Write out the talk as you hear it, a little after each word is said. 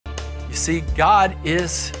You see, God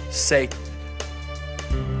is sacred.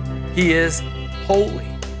 He is holy.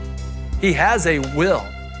 He has a will.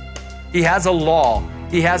 He has a law.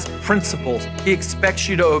 He has principles. He expects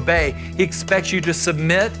you to obey. He expects you to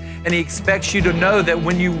submit, and He expects you to know that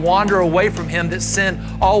when you wander away from Him, that sin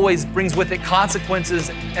always brings with it consequences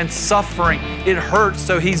and suffering. It hurts,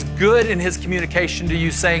 so He's good in His communication to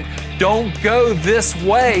you, saying, don't go this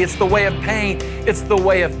way. It's the way of pain. It's the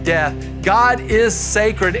way of death. God is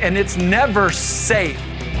sacred, and it's never safe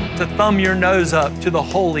to thumb your nose up to the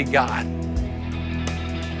holy God.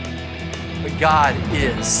 But God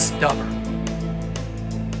is stubborn.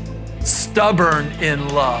 Stubborn in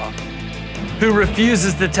love, who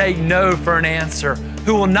refuses to take no for an answer,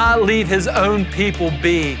 who will not leave His own people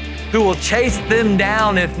be, who will chase them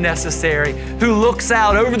down if necessary, who looks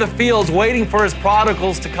out over the fields waiting for His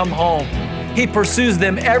prodigals to come home. He pursues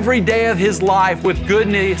them every day of His life with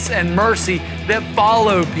goodness and mercy that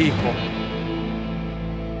follow people.